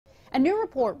A new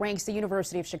report ranks the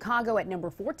University of Chicago at number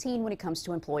 14 when it comes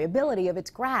to employability of its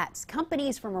grads.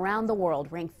 Companies from around the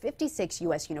world rank 56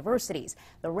 U.S. universities.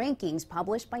 The rankings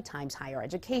published by Times Higher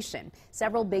Education.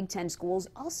 Several Big Ten schools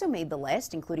also made the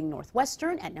list, including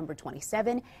Northwestern at number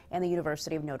 27 and the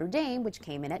University of Notre Dame, which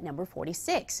came in at number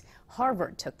 46.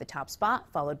 Harvard took the top spot,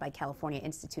 followed by California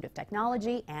Institute of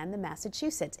Technology and the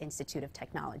Massachusetts Institute of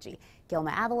Technology.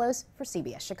 Gilma Avalos for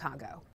CBS Chicago.